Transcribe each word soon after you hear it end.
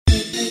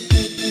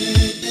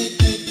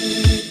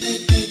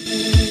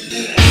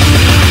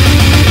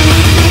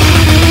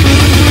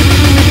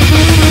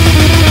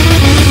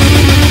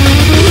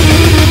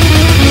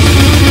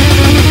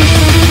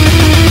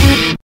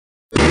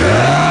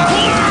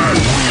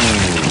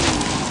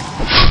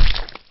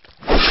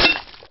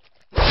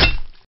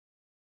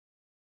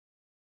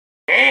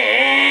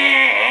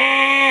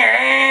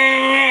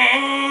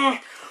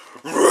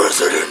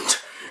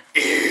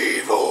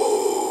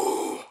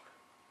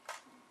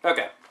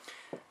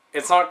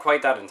It's not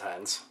quite that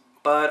intense.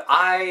 But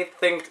I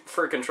think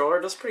for a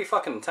controller, that's pretty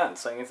fucking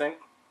intense, don't you think?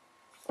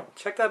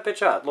 Check that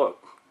bitch out.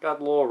 Look, got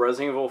the little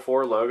Resident Evil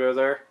 4 logo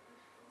there.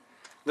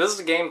 This is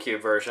the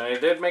GameCube version.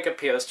 It did make a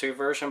PS2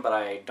 version, but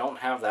I don't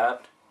have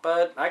that.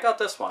 But I got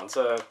this one,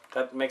 so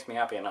that makes me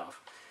happy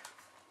enough.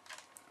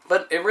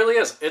 But it really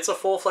is. It's a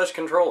full-fledged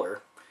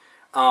controller.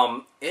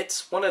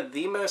 It's one of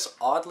the most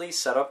oddly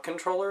set up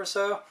controllers,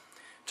 though.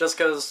 Just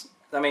because,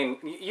 I mean,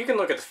 you can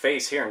look at the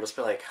face here and just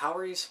be like, how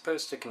are you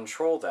supposed to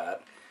control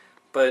that?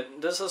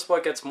 But this is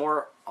what gets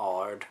more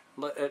odd.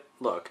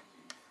 Look.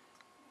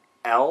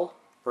 L,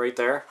 right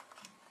there.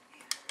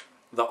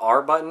 The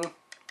R button,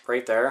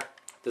 right there.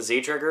 The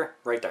Z trigger,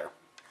 right there.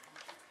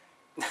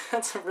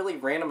 That's a really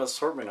random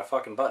assortment of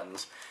fucking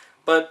buttons.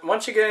 But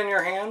once you get in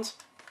your hands,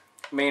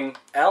 I mean,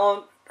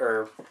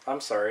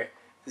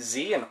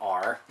 Z and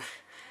R,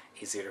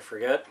 easy to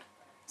forget.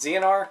 Z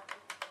and R,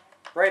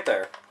 right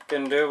there. You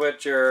can do it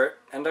with your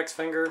index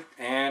finger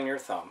and your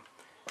thumb.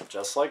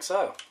 Just like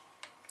so.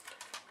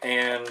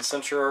 And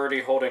since you're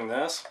already holding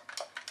this,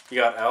 you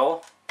got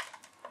L,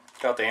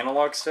 got the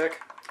analog stick.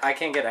 I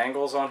can't get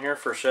angles on here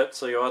for shit,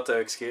 so you'll have to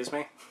excuse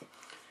me.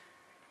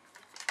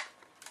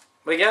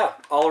 But yeah,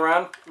 all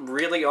around,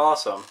 really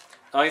awesome.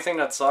 The only thing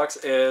that sucks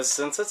is,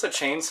 since it's a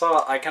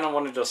chainsaw, I kind of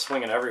want to just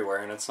swing it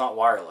everywhere, and it's not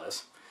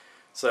wireless.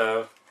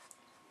 So,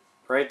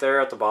 right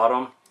there at the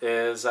bottom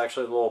is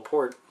actually a little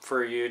port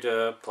for you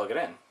to plug it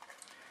in.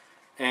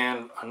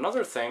 And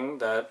another thing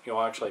that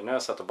you'll actually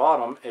notice at the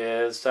bottom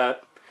is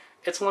that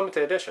it's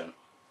limited edition.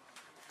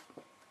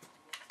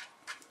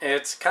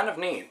 It's kind of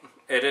neat.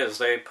 It is.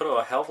 They put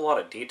a hell of a lot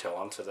of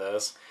detail into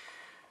this.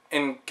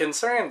 And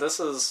considering this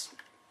is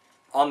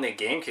on the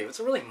GameCube, it's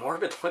a really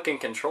morbid looking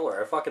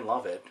controller. I fucking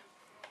love it.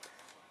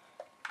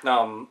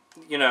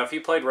 You know, if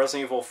you played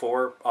Resident Evil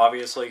 4,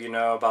 obviously you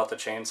know about the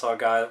chainsaw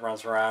guy that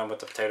runs around with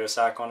the potato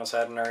sack on his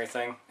head and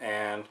everything,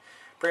 and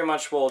pretty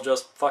much will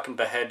just fucking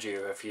behead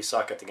you if you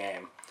suck at the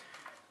game.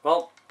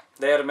 Well,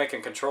 they had to make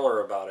a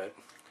controller about it.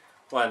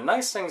 One of the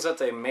nice things that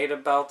they made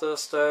about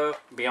this, though,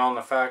 beyond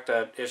the fact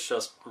that it's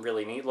just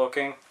really neat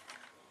looking,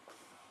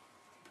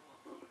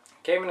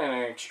 came in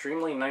an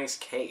extremely nice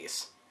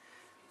case.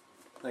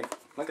 Like,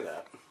 look at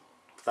that.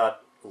 With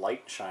that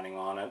light shining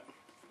on it.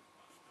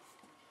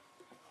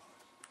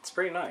 It's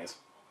pretty nice.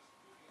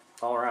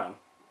 All around.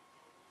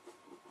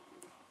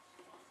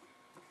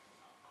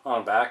 On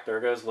the back, there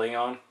goes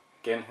Leon,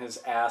 getting his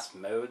ass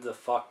mowed the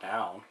fuck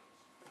down.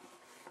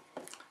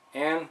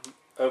 And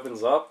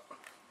opens up.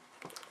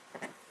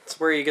 It's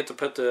where you get to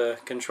put the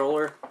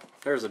controller.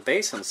 There's a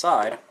base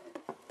inside,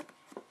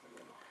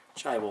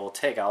 which I will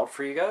take out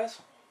for you guys.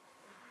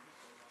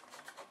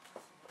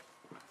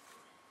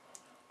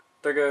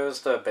 There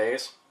goes the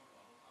base,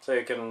 so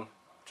you can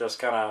just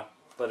kind of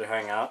let it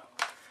hang out.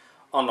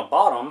 On the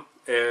bottom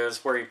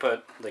is where you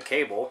put the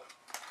cable.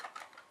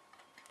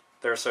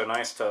 They're so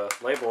nice to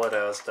label it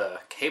as the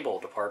cable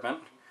department.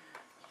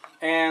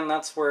 And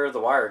that's where the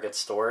wire gets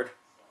stored.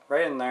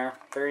 Right in there.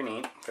 Very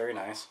neat. Very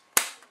nice.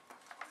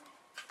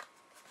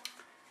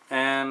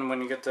 And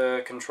when you get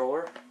the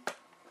controller,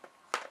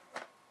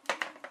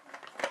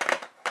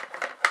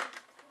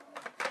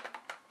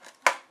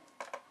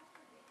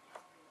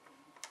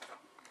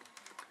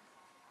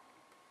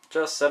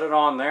 just set it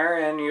on there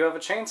and you have a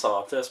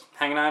chainsaw just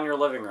hanging out in your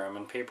living room,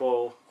 and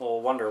people will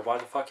wonder why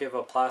the fuck you have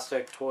a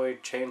plastic toy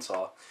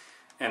chainsaw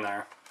in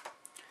there.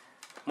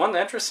 One of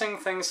the interesting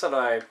things that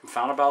I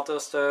found about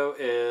this, though,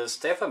 is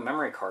they have a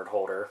memory card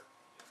holder.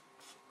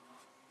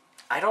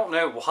 I don't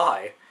know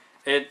why.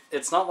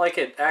 It's not like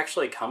it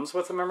actually comes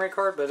with a memory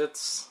card, but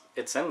it's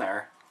in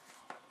there.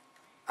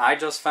 I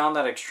just found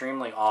that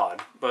extremely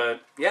odd.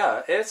 But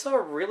yeah, it's a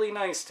really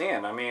nice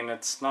stand. I mean,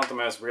 it's not the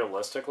most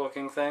realistic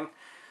looking thing,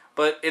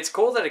 but it's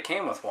cool that it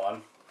came with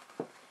one.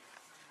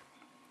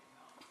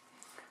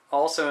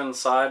 Also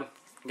inside,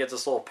 you get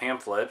this little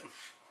pamphlet,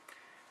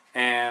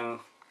 and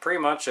pretty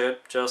much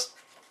it just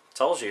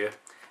tells you,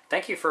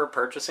 thank you for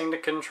purchasing the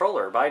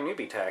controller by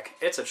Newbie Tech.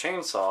 It's a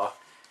chainsaw.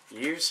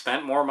 You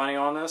spent more money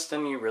on this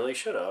than you really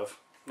should have.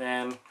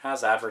 And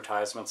has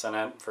advertisements in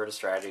it for the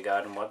strategy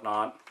guide and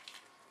whatnot.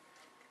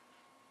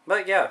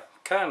 But yeah,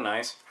 kind of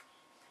nice.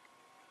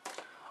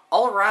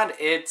 All around,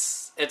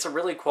 it's a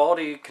really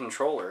quality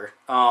controller.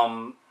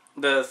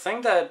 The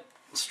thing that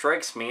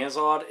strikes me as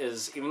odd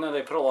is, even though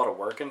they put a lot of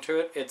work into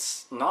it,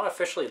 it's not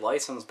officially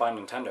licensed by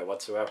Nintendo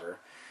whatsoever.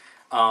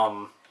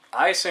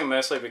 I assume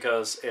mostly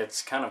because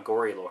it's kind of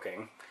gory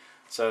looking,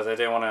 so they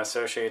didn't want to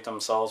associate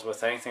themselves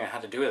with anything that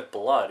had to do with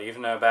blood,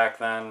 even though back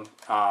then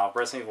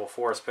Resident Evil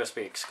 4 is supposed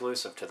to be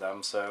exclusive to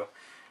them, so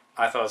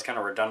I thought it was kind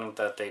of redundant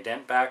that they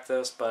didn't back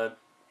this, but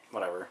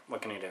whatever,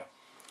 what can you do?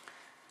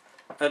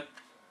 But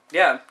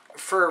yeah,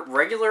 for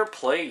regular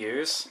play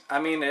use, I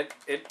mean, it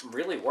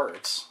really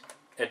works.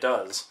 It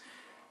does.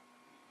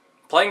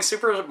 Playing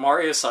Super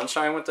Mario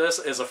Sunshine with this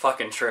is a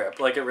fucking trip.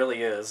 Like, it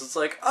really is. It's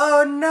like,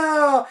 oh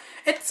no,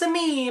 it's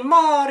me,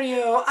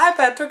 Mario. I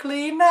better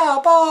clean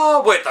up.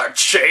 Oh, with a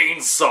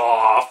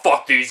chainsaw.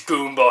 Fuck these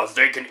Goombas.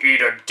 They can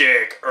eat a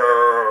dick.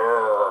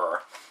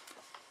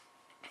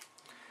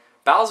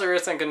 Bowser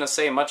isn't gonna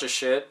say much of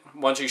shit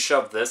once you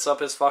shove this up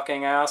his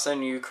fucking ass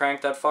and you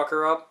crank that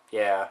fucker up.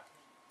 Yeah.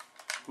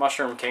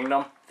 Mushroom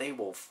Kingdom, they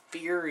will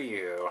fear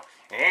you.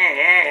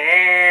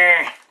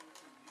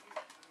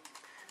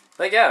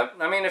 But yeah,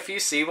 I mean, if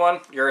you see one,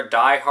 you're a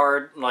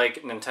die-hard,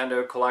 like,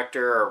 Nintendo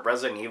collector or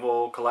Resident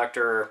Evil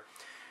collector.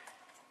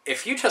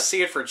 If you just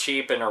see it for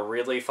cheap and are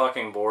really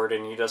fucking bored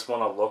and you just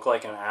want to look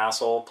like an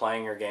asshole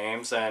playing your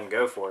games, then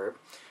go for it.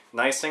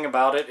 Nice thing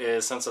about it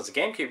is, since it's a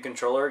GameCube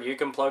controller, you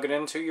can plug it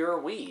into your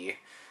Wii.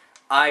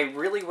 I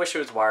really wish it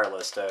was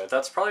wireless, though.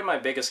 That's probably my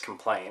biggest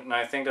complaint, and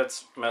I think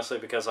that's mostly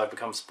because I've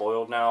become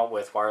spoiled now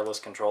with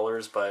wireless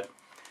controllers, but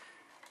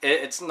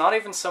it's not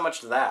even so much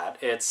that.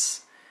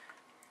 It's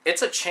a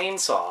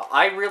chainsaw.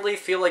 I really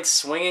feel like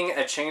swinging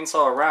a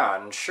chainsaw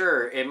around.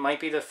 Sure, it might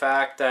be the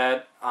fact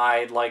that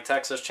I like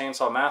Texas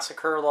Chainsaw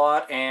Massacre a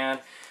lot,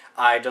 and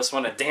I just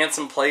want to dance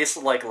in place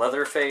like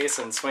Leatherface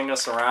and swing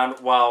this around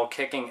while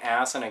kicking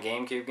ass in a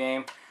GameCube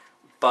game,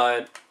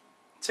 but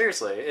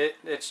seriously,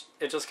 it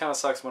just kind of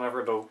sucks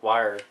whenever the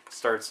wire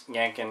starts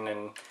yanking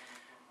and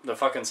the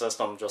fucking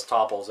system just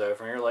topples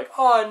over and you're like,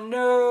 oh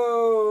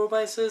no,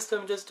 my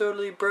system just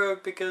totally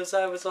broke because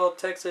I was all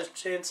Texas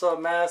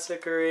Chainsaw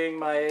Massacring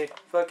my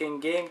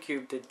fucking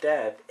GameCube to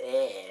death.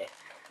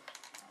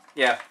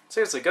 Yeah,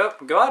 seriously, go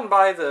out and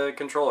buy the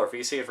controller if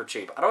you see it for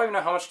cheap. I don't even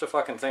know how much the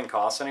fucking thing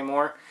costs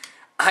anymore.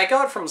 I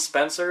got it from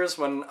Spencer's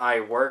when I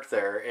worked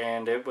there,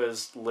 and it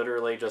was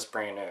literally just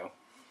brand new.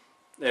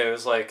 It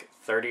was like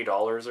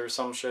 $30 or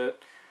some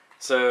shit.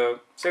 So,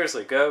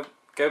 seriously, go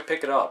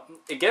pick it up.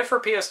 Get it for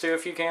PS2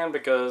 if you can,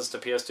 because the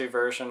PS2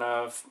 version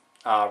of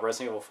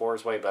Resident Evil 4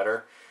 is way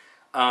better.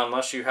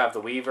 Unless you have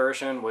the Wii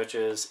version, which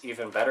is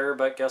even better,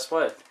 but guess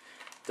what?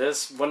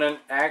 This wouldn't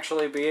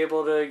actually be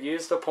able to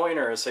use the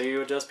pointer, so you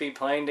would just be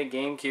playing the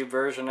GameCube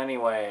version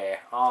anyway.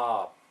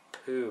 Aw,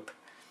 poop.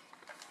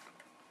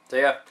 So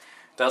yeah,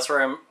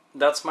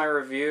 that's my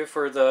review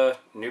for the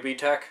Newbie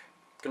Tech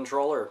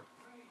controller.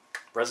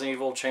 Resident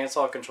Evil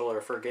Chainsaw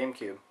controller for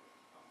GameCube.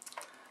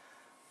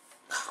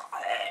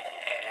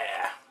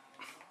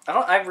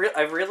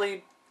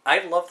 I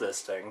love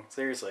this thing,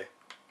 seriously.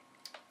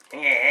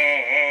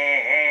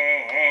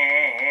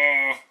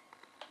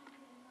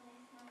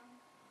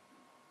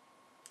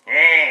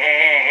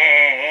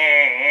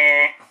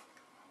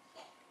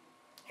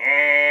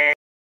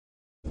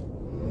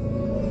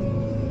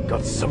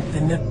 Got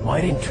something that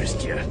might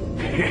interest you.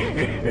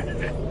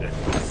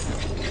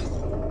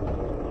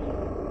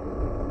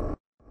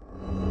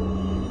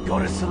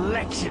 Got a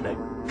selection of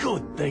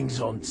good things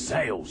on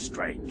sale,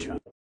 stranger.